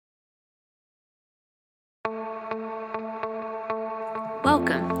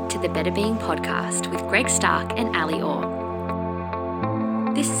Welcome to the Better Being Podcast with Greg Stark and Ali Orr.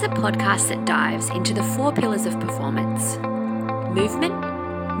 This is a podcast that dives into the 4 pillars of performance: movement,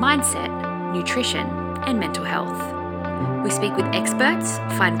 mindset, nutrition, and mental health. We speak with experts,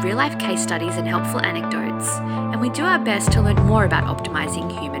 find real-life case studies and helpful anecdotes, and we do our best to learn more about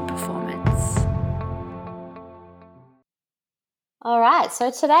optimizing human performance. All right,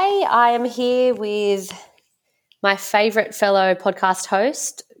 so today I am here with my favourite fellow podcast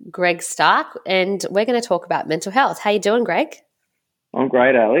host, Greg Stark, and we're going to talk about mental health. How you doing, Greg? I'm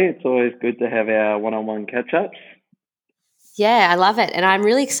great, Ali. It's always good to have our one-on-one catch-ups. Yeah, I love it. And I'm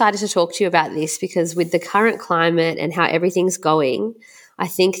really excited to talk to you about this because with the current climate and how everything's going, I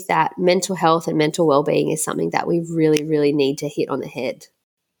think that mental health and mental well-being is something that we really, really need to hit on the head.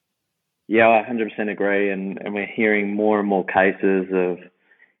 Yeah, I 100% agree. And we're hearing more and more cases of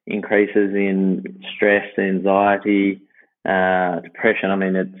increases in stress, anxiety, depression. I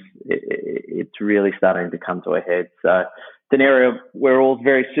mean, it's really starting to come to a head. So it's an area we're all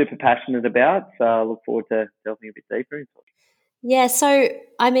very super passionate about. So I look forward to delving a bit deeper into it. Yeah, so,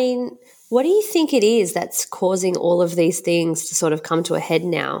 I mean, what do you think it is that's causing all of these things to sort of come to a head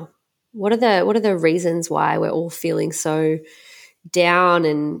now? What are the reasons why we're all feeling so down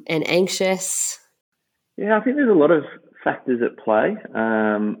and anxious? Yeah, I think there's a lot of factors at play.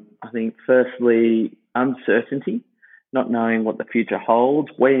 I think firstly, uncertainty, not knowing what the future holds.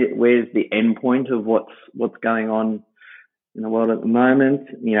 Where's the end point of what's going on in the world at the moment?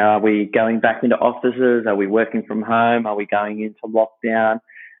 You know, are we going back into offices? Are we working from home? Are we going into lockdown?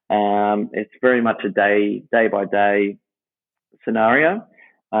 It's very much a day by day scenario.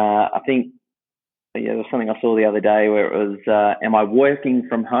 I think there was something I saw the other day where it was, am I working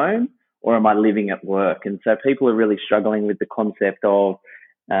from home or am I living at work? And so people are really struggling with the concept of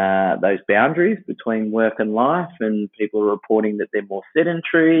those boundaries between work and life, and people are reporting that they're more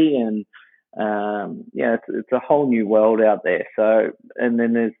sedentary, and it's a whole new world out there. So, and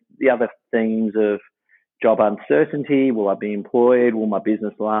then there's the other things of job uncertainty. Will I be employed? Will my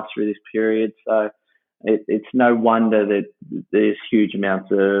business last through this period? So it's no wonder that there's huge amounts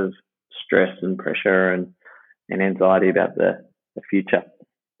of stress and pressure and anxiety about the future.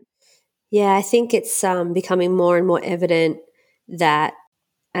 Yeah, I think it's becoming more and more evident that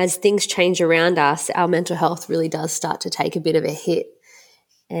as things change around us, our mental health really does start to take a bit of a hit.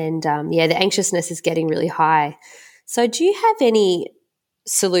 And the anxiousness is getting really high. So do you have any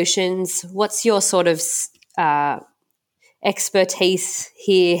solutions? What's your sort of expertise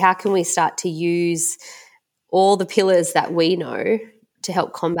here? How can we start to use all the pillars that we know to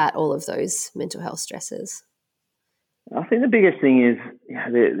help combat all of those mental health stresses? I think the biggest thing is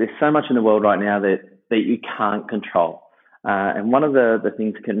there's so much in the world right now that you can't control. And one of the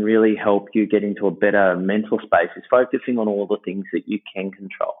things that can really help you get into a better mental space is focusing on all the things that you can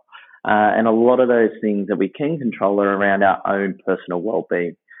control. And a lot of those things that we can control are around our own personal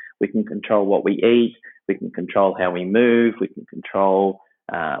well-being. We can control what we eat. We can control how we move. We can control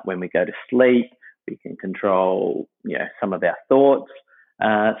when we go to sleep. We can control some of our thoughts.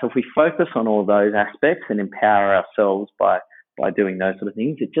 So if we focus on all those aspects and empower ourselves by doing those sort of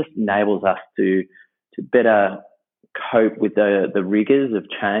things, it just enables us to better cope with the rigors of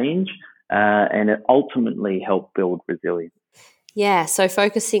change and it ultimately help build resilience. Yeah, so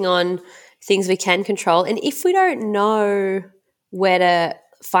focusing on things we can control. And if we don't know where to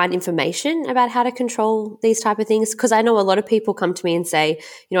find information about how to control these type of things, because I know a lot of people come to me and say,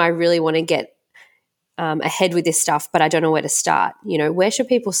 I really want to get ahead with this stuff, but I don't know where to start. Where should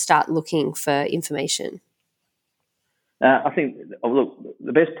people start looking for information? I think, look,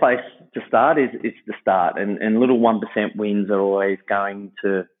 the best place to start is to start, and little 1% wins are always going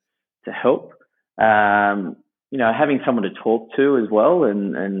to help. Having someone to talk to as well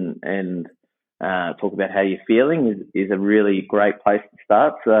and talk about how you're feeling is a really great place to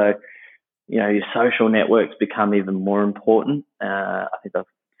start. So, your social networks become even more important. I think I've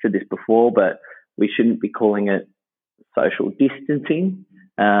said this before, but we shouldn't be calling it social distancing.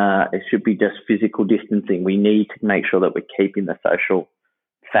 It should be just physical distancing. We need to make sure that we're keeping the social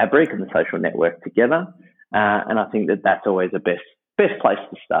fabric and the social network together. And I think that's always the best place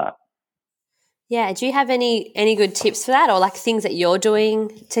to start. Yeah. Do you have any good tips for that, or like things that you're doing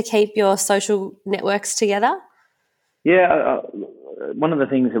to keep your social networks together? Yeah. One of the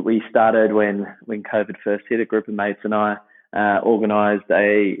things that we started when COVID first hit, a group of mates and I organised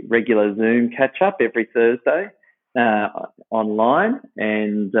a regular Zoom catch-up every Thursday online,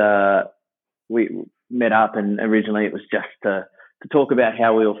 and we met up, and originally it was just to talk about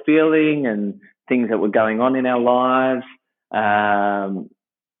how we were feeling and things that were going on in our lives,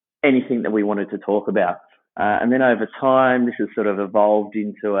 anything that we wanted to talk about. And then over time, this has sort of evolved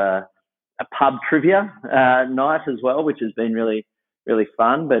into a pub trivia night as well, which has been really, really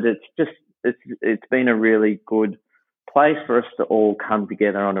fun. But it's been a really good place for us to all come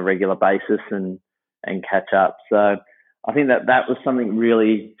together on a regular basis and catch up. So I think that was something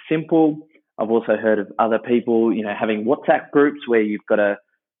really simple. I've also heard of other people, having WhatsApp groups where you've got to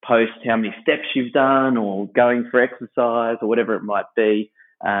post how many steps you've done or going for exercise or whatever it might be,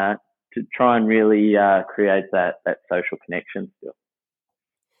 to try and really create that social connection still.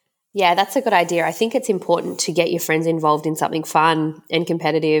 Yeah, that's a good idea. I think it's important to get your friends involved in something fun and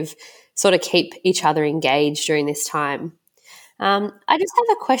competitive, sort of keep each other engaged during this time. I just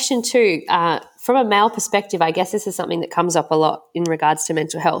have a question too. From a male perspective, I guess this is something that comes up a lot in regards to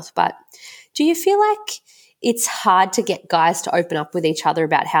mental health, but do you feel like it's hard to get guys to open up with each other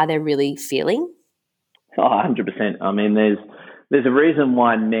about how they're really feeling? Oh, 100%. I mean, there's a reason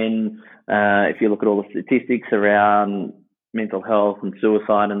why men, if you look at all the statistics around mental health and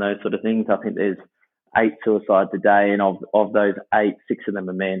suicide and those sort of things, I think there's 8 suicides a day, and of those 8, 6 of them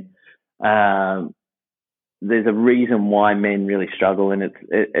are men. There's a reason why men really struggle, and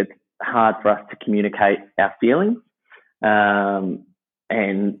it's hard for us to communicate our feelings.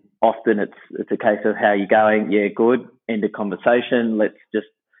 And often it's a case of how you're going. Yeah, good. End of conversation. Let's just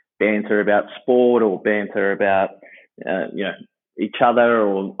banter about sport or banter about each other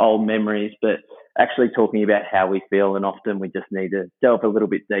or old memories, but actually talking about how we feel. And often we just need to delve a little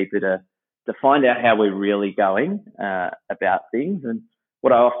bit deeper to find out how we're really going about things. And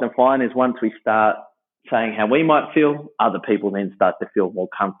what I often find is once we start saying how we might feel, other people then start to feel more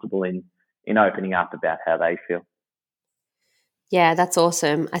comfortable in opening up about how they feel. Yeah, that's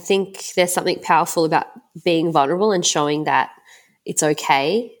awesome. I think there's something powerful about being vulnerable and showing that it's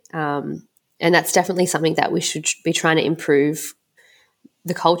okay. And that's definitely something that we should be trying to improve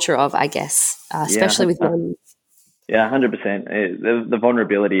the culture of, I guess, especially with men. Yeah, 100%. The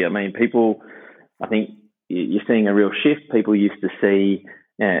vulnerability. I mean, people, I think you're seeing a real shift. People used to see,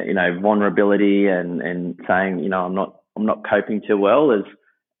 vulnerability and saying, I'm not coping too well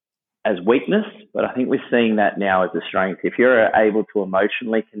as weakness, but I think we're seeing that now as a strength. If you're able to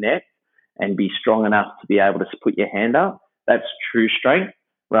emotionally connect and be strong enough to be able to put your hand up, that's true strength,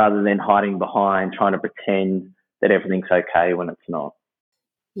 rather than hiding behind trying to pretend that everything's okay when it's not.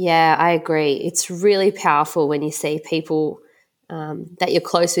 Yeah, I agree. It's really powerful when you see people that you're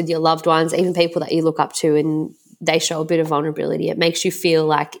close with, your loved ones, even people that you look up to, and they show a bit of vulnerability. It makes you feel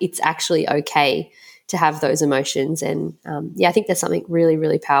like it's actually okay to have those emotions. And I think there's something really,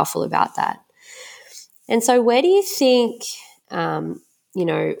 really powerful about that. And so where do you think,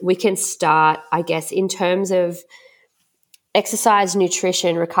 we can start, I guess, in terms of exercise,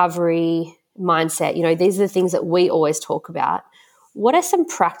 nutrition, recovery, mindset? These are the things that we always talk about. What are some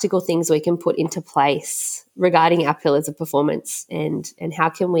practical things we can put into place regarding our pillars of performance, and how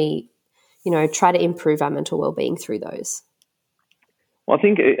can we, try to improve our mental well-being through those? Well,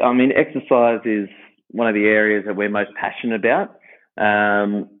 exercise is one of the areas that we're most passionate about.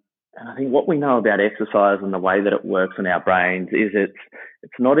 And I think what we know about exercise and the way that it works on our brains is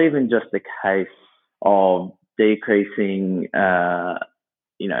it's not even just a case of decreasing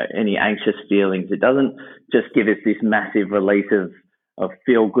any anxious feelings. It doesn't just give us this massive release of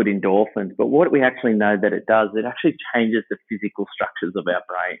feel-good endorphins, but what we actually know that it does, it actually changes the physical structures of our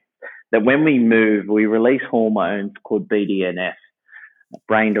brain. That when we move, we release hormones called BDNF,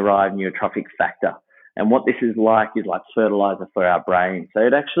 brain-derived neurotrophic factor. And what this is like fertilizer for our brain. So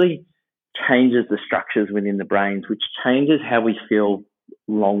it actually changes the structures within the brains, which changes how we feel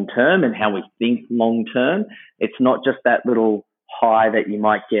long-term and how we think long-term. It's not just that little high that you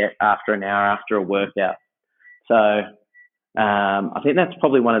might get after an hour after a workout. So I think that's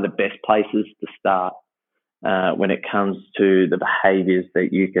probably one of the best places to start when it comes to the behaviours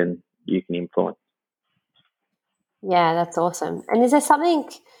that you can influence. Yeah, that's awesome. And is there something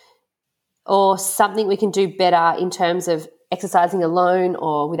we can do better in terms of exercising alone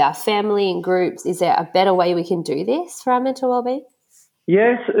or with our family in groups? Is there a better way we can do this for our mental well-being?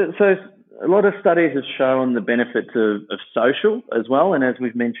 Yes. So a lot of studies have shown the benefits of social as well. And as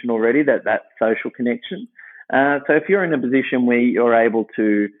we've mentioned already, that social connection. So if you're in a position where you're able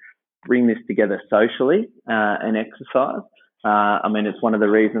to bring this together socially and exercise, it's one of the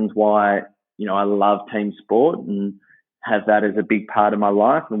reasons why, I love team sport and have that as a big part of my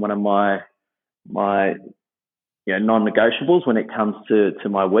life, and one of my non-negotiables when it comes to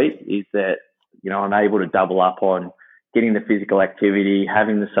my week is that, I'm able to double up on getting the physical activity,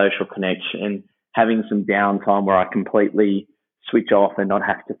 having the social connection, having some downtime where I completely switch off and not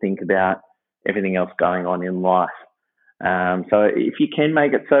have to think about everything else going on in life. So if you can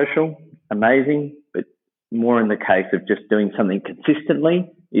make it social, amazing, but more in the case of just doing something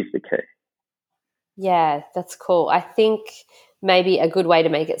consistently is the key. Yeah, that's cool. I think maybe a good way to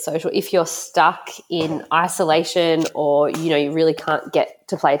make it social, if you're stuck in isolation or, you really can't get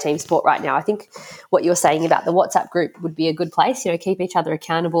to play a team sport right now, I think what you're saying about the WhatsApp group would be a good place. Keep each other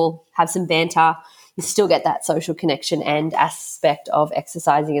accountable, have some banter. You still get that social connection and aspect of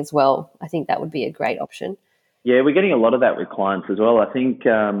exercising as well. I think that would be a great option. Yeah, we're getting a lot of that with clients as well. I think,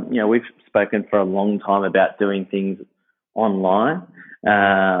 we've spoken for a long time about doing things online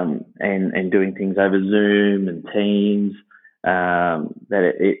and doing things over Zoom and Teams,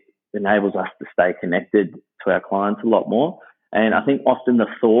 that it enables us to stay connected to our clients a lot more. And I think often the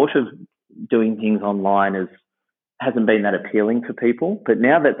thought of doing things online hasn't been that appealing for people. But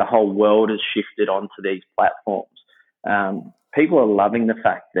now that the whole world has shifted onto these platforms, people are loving the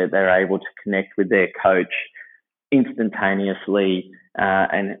fact that they're able to connect with their coach instantaneously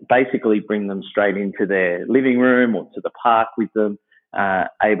and basically bring them straight into their living room or to the park with them,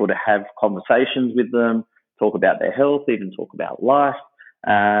 able to have conversations with them, talk about their health, even talk about life,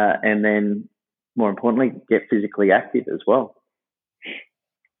 and then more importantly, get physically active as well.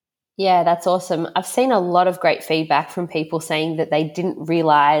 Yeah, that's awesome. I've seen a lot of great feedback from people saying that they didn't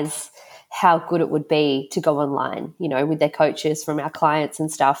realize how good it would be to go online, with their coaches, from our clients and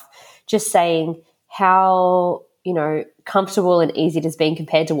stuff, just saying how, comfortable and easy it has been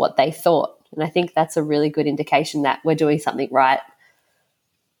compared to what they thought. And I think that's a really good indication that we're doing something right.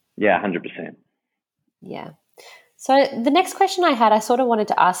 Yeah, 100%. Yeah. So the next question I had, I sort of wanted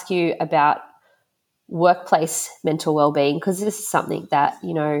to ask you about workplace mental wellbeing, because this is something that,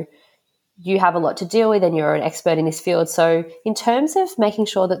 you have a lot to deal with and you're an expert in this field. So in terms of making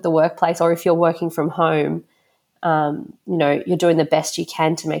sure that the workplace, or if you're working from home, you're doing the best you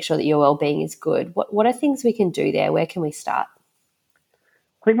can to make sure that your well-being is good. What are things we can do there? Where can we start?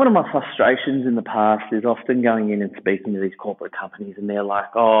 I think one of my frustrations in the past is often going in and speaking to these corporate companies, and they're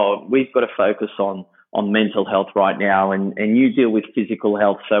like, "Oh, we've got to focus on mental health right now, and you deal with physical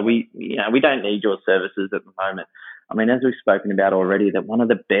health, so we don't need your services at the moment." I mean, as we've spoken about already, that one of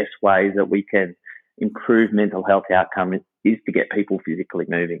the best ways that we can improve mental health outcome is to get people physically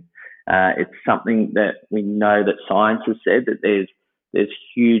moving. It's something that we know that science has said that there's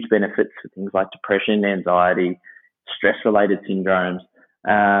huge benefits for things like depression, anxiety, stress-related syndromes.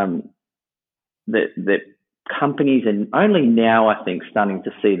 That companies are only now, I think, starting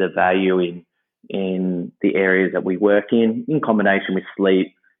to see the value in the areas that we work in combination with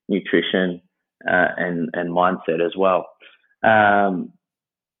sleep, nutrition, and mindset as well. And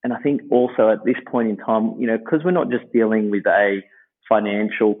I think also at this point in time, because we're not just dealing with a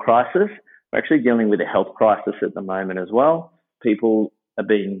financial crisis, we're actually dealing with a health crisis at the moment as well. People are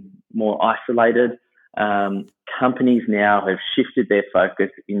being more isolated. Companies now have shifted their focus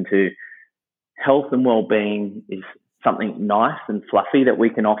into health and well-being is something nice and fluffy that we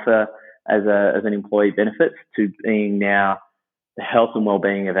can offer as an employee benefit, to being now the health and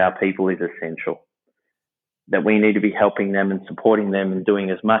well-being of our people is essential. That we need to be helping them and supporting them and doing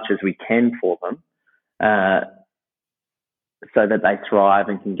as much as we can for them, so that they thrive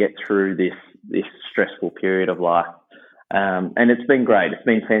and can get through this stressful period of life. And it's been great. It's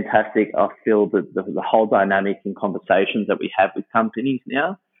been fantastic. I feel that the whole dynamic and conversations that we have with companies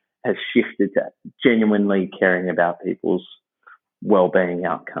now has shifted to genuinely caring about people's well-being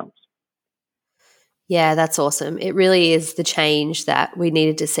outcomes. Yeah, that's awesome. It really is the change that we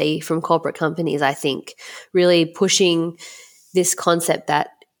needed to see from corporate companies, I think, really pushing this concept that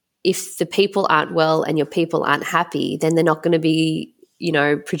if the people aren't well and your people aren't happy, then they're not going to be,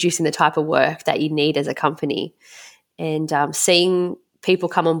 producing the type of work that you need as a company. And seeing people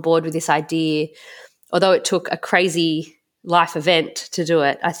come on board with this idea, although it took a crazy life event to do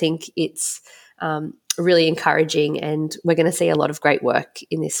it, I think it's really encouraging, and we're going to see a lot of great work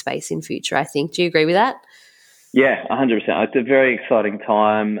in this space in future, I think. Do you agree with that? Yeah, 100%. It's a very exciting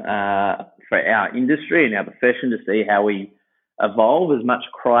time for our industry and our profession to see how we evolve. As much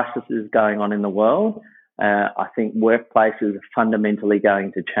crisis is going on in the world, I think workplaces are fundamentally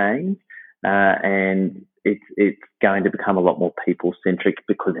going to change, and it's going to become a lot more people-centric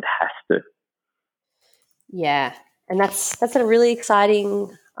because it has to. Yeah, and that's a really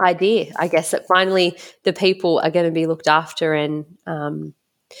exciting idea, I guess, that finally the people are going to be looked after, and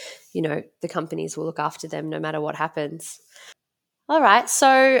the companies will look after them no matter what happens. All right,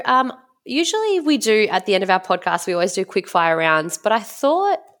 so usually we do, at the end of our podcast, we always do quick fire rounds, but I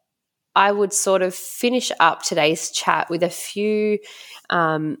thought I would sort of finish up today's chat with a few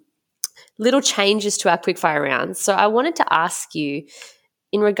little changes to our quick fire rounds. So I wanted to ask you,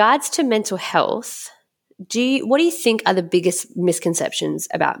 in regards to mental health, what do you think are the biggest misconceptions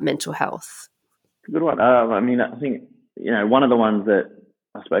about mental health? a good one. I think, one of the ones that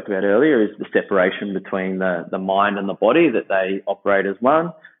I spoke about earlier is the separation between the mind and the body, that they operate as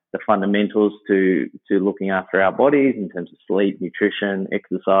one. The fundamentals to looking after our bodies in terms of sleep, nutrition,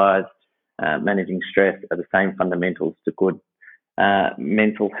 exercise, managing stress are the same fundamentals to good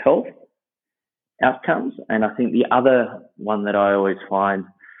mental health outcomes. And I think the other one that I always find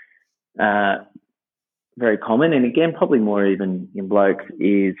very common, and again, probably more even in blokes,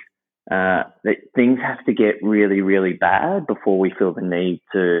 is that things have to get really, really bad before we feel the need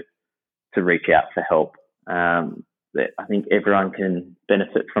to reach out for help. That I think everyone can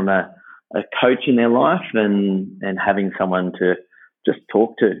benefit from a coach in their life, and having someone to just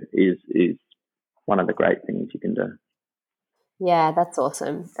talk to is one of the great things you can do. Yeah, that's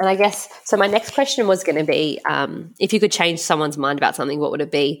awesome. And I guess, so my next question was going to be, if you could change someone's mind about something, what would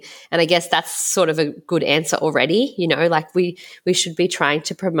it be? And I guess that's sort of a good answer already. Like we should be trying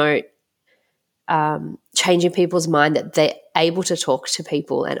to promote changing people's mind, that they're able to talk to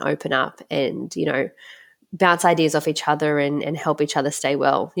people and open up and, bounce ideas off each other and help each other stay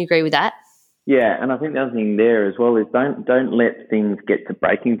well. You agree with that? Yeah, and I think the other thing there as well is don't let things get to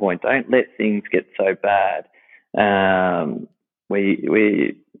breaking point. Don't let things get so bad where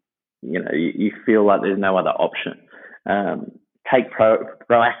you feel like there's no other option. Take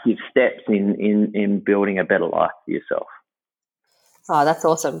proactive steps in building a better life for yourself. Oh, that's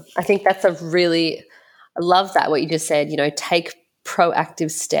awesome. I think that's I love that, what you just said, take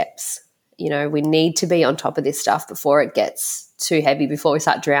proactive steps. We need to be on top of this stuff before it gets too heavy, before we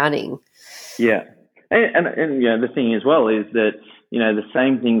start drowning. Yeah. And the thing as well is that, the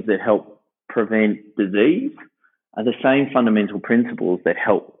same things that help prevent disease are the same fundamental principles that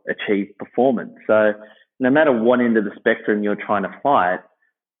help achieve performance. So no matter what end of the spectrum you're trying to fight,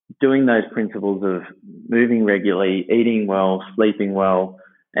 doing those principles of moving regularly, eating well, sleeping well,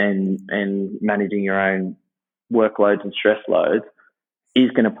 and managing your own workloads and stress loads is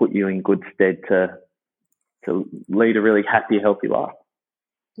going to put you in good stead to lead a really happy, healthy life.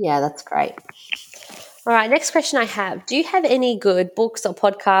 Yeah, that's great. All right, next question I have. Do you have any good books or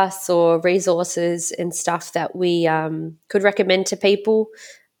podcasts or resources and stuff that we could recommend to people,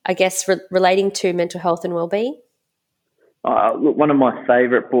 I guess, relating to mental health and wellbeing? Look, one of my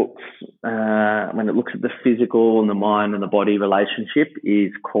favourite books when it looks at the physical and the mind and the body relationship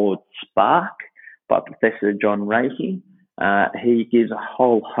is called Spark by Professor John Reiki. He gives a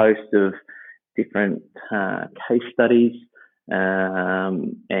whole host of different case studies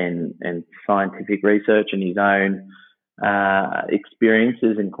and scientific research and his own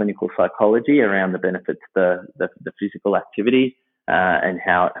experiences in clinical psychology around the benefits of the physical activity and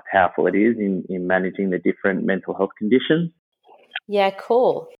how powerful it is in managing the different mental health conditions. Yeah,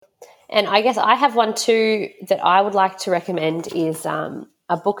 cool. And I guess I have one too that I would like to recommend is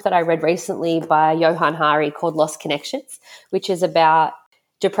a book that I read recently by Johan Hari called Lost Connections, which is about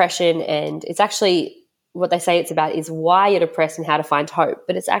depression, and it's actually what they say it's about is why you're depressed and how to find hope.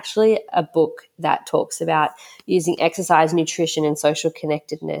 But it's actually a book that talks about using exercise, nutrition, and social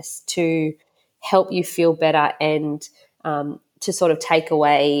connectedness to help you feel better and to sort of take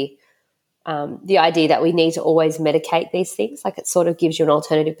away the idea that we need to always medicate these things. Like, it sort of gives you an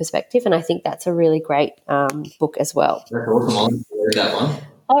alternative perspective, and I think that's a really great book as well. That's awesome. I want to read that one.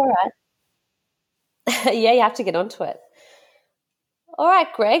 All right. Yeah, you have to get onto it. All right,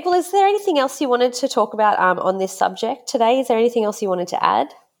 Greg. Well, is there anything else you wanted to talk about on this subject today? Is there anything else you wanted to add?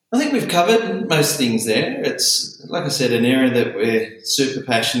 I think we've covered most things there. It's, like I said, an area that we're super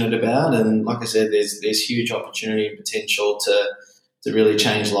passionate about, and like I said, there's huge opportunity and potential to really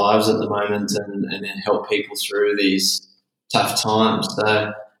change lives at the moment and help people through these tough times.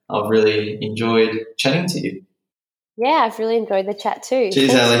 So I've really enjoyed chatting to you. Yeah, I've really enjoyed the chat too.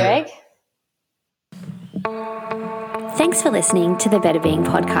 Cheers, Thanks, Ali. Greg. Thanks for listening to the Better Being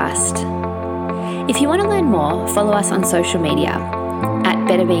podcast. If you want to learn more, follow us on social media at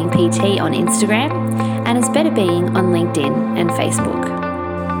Better Being PT on Instagram and as Better Being on LinkedIn and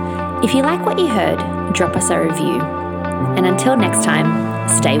Facebook. If you like what you heard, drop us a review. And until next time,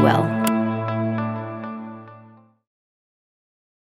 stay well.